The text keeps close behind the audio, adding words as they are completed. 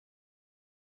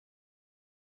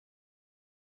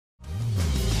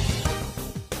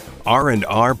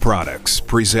R&R Products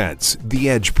presents the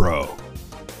Edge Pro.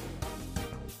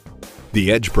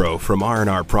 The Edge Pro from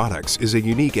R&R Products is a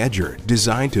unique edger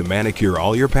designed to manicure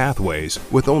all your pathways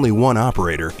with only one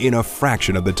operator in a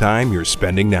fraction of the time you're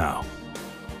spending now.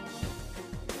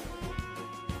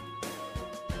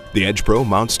 The Edge Pro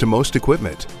mounts to most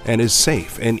equipment and is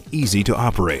safe and easy to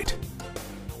operate.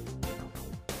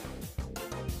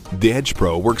 The Edge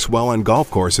Pro works well on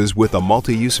golf courses with a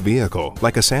multi-use vehicle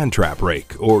like a sand trap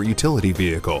rake or utility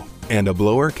vehicle, and a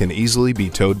blower can easily be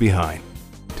towed behind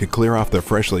to clear off the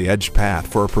freshly edged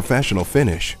path for a professional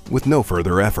finish with no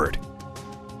further effort.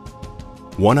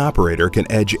 One operator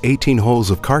can edge 18 holes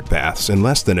of cart paths in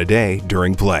less than a day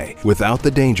during play without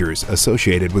the dangers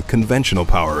associated with conventional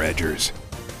power edgers.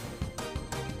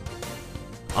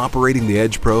 Operating the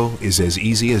Edge Pro is as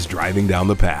easy as driving down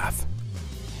the path.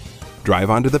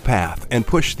 Drive onto the path and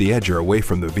push the edger away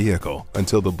from the vehicle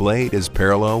until the blade is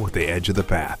parallel with the edge of the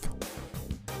path.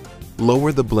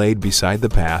 Lower the blade beside the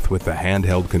path with the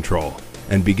handheld control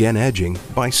and begin edging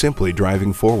by simply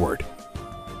driving forward.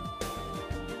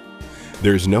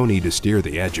 There's no need to steer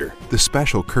the edger. The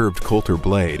special curved coulter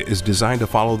blade is designed to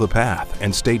follow the path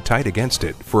and stay tight against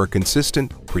it for a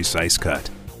consistent, precise cut.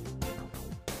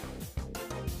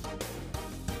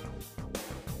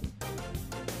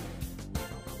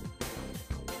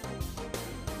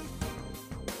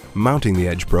 Mounting the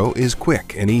Edge Pro is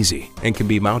quick and easy and can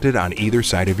be mounted on either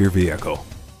side of your vehicle.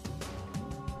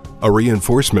 A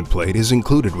reinforcement plate is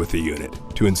included with the unit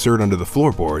to insert under the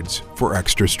floorboards for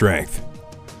extra strength.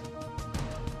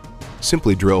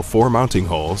 Simply drill 4 mounting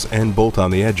holes and bolt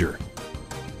on the edger.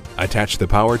 Attach the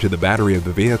power to the battery of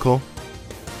the vehicle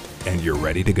and you're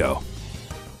ready to go.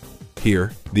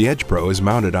 Here, the Edge Pro is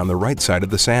mounted on the right side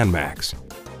of the SandMax.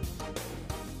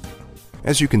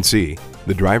 As you can see,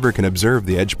 the driver can observe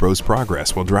the Edge Pro's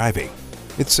progress while driving.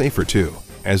 It's safer too,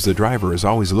 as the driver is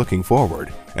always looking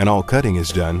forward and all cutting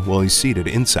is done while he's seated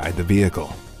inside the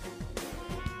vehicle.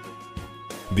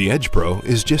 The Edge Pro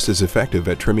is just as effective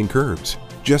at trimming curbs.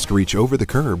 Just reach over the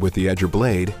curb with the edger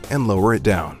blade and lower it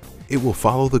down. It will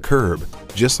follow the curb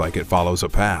just like it follows a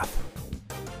path.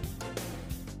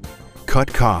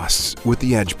 Cut costs with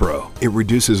the Edge Pro. It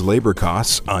reduces labor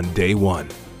costs on day one,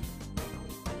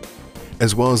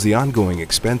 as well as the ongoing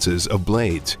expenses of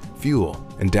blades, fuel,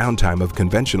 and downtime of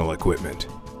conventional equipment.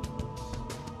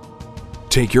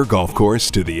 Take your golf course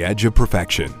to the edge of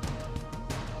perfection.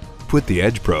 Put the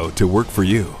Edge Pro to work for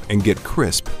you and get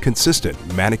crisp,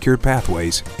 consistent, manicured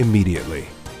pathways immediately.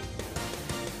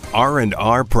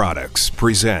 R&R Products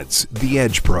presents the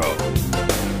Edge Pro.